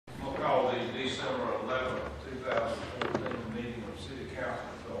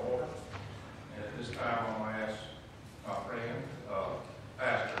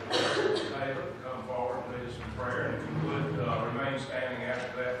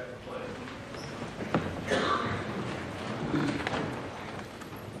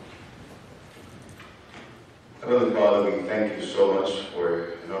Heavenly Father, we thank you so much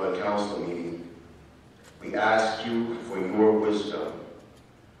for another council meeting. We ask you for your wisdom.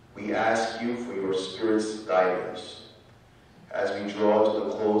 We ask you for your Spirit's guidance as we draw to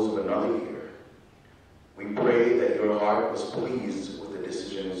the close of another year. We pray that your heart was pleased with the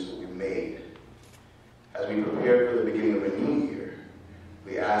decisions we made. As we prepare for the beginning of a new year,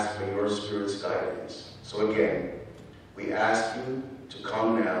 we ask for your Spirit's guidance. So again, we ask you to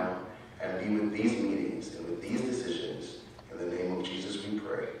come now and be with these meetings and with these decisions. In the name of Jesus we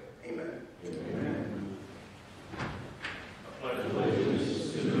pray.